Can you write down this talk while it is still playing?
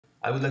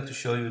I would like to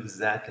show you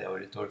exactly how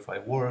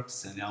Editorify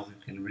works and how you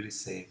can really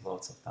save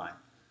lots of time.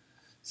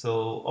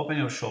 So open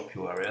your shop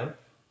URL.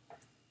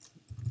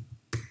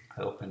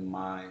 I open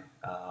my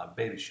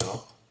baby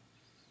shop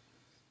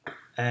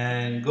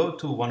and go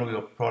to one of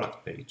your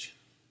product page.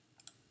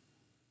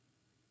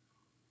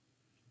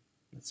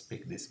 Let's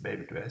pick this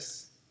baby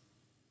dress.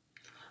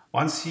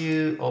 Once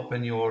you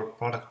open your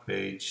product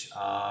page,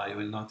 you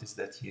will notice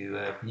that you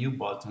have new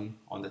button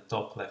on the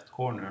top left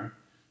corner.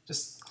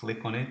 Just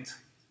click on it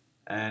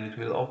and it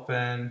will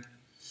open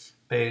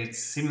page,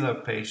 similar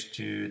page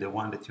to the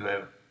one that you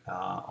have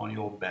on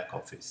your back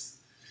office.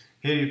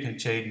 Here you can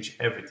change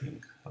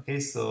everything. Okay,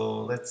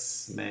 so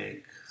let's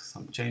make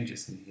some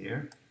changes in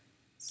here.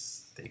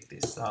 Let's take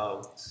this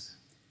out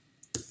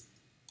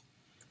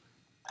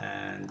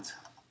and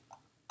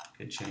you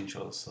can change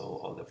also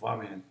all the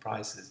variant,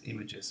 prices,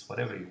 images,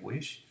 whatever you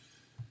wish.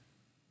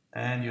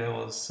 And you have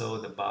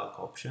also the bulk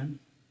option.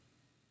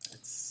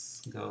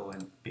 Let's go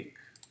and pick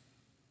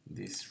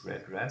this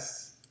red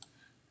dress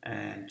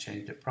and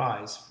change the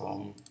price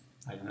from,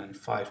 I don't know,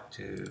 5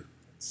 to,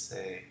 let's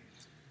say,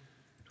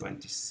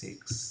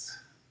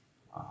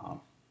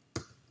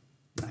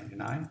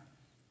 26.99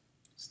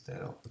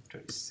 instead of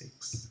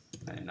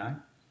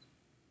 36.99,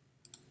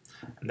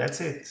 and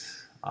that's it.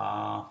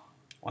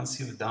 Once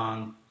you've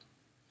done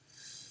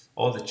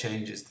all the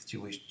changes that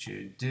you wish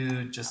to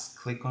do, just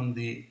click on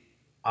the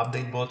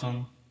update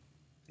button.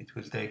 It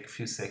will take a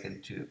few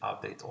seconds to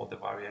update all the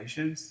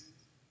variations.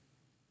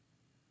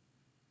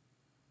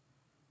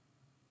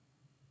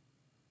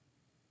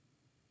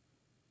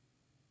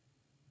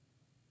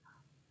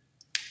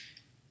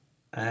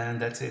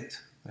 And that's it.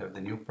 We have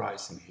the new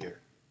pricing here.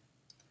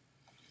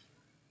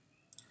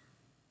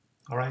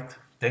 All right.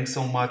 Thanks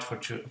so much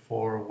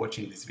for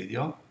watching this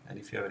video. And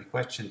if you have any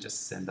questions,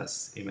 just send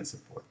us email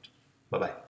support. Bye-bye.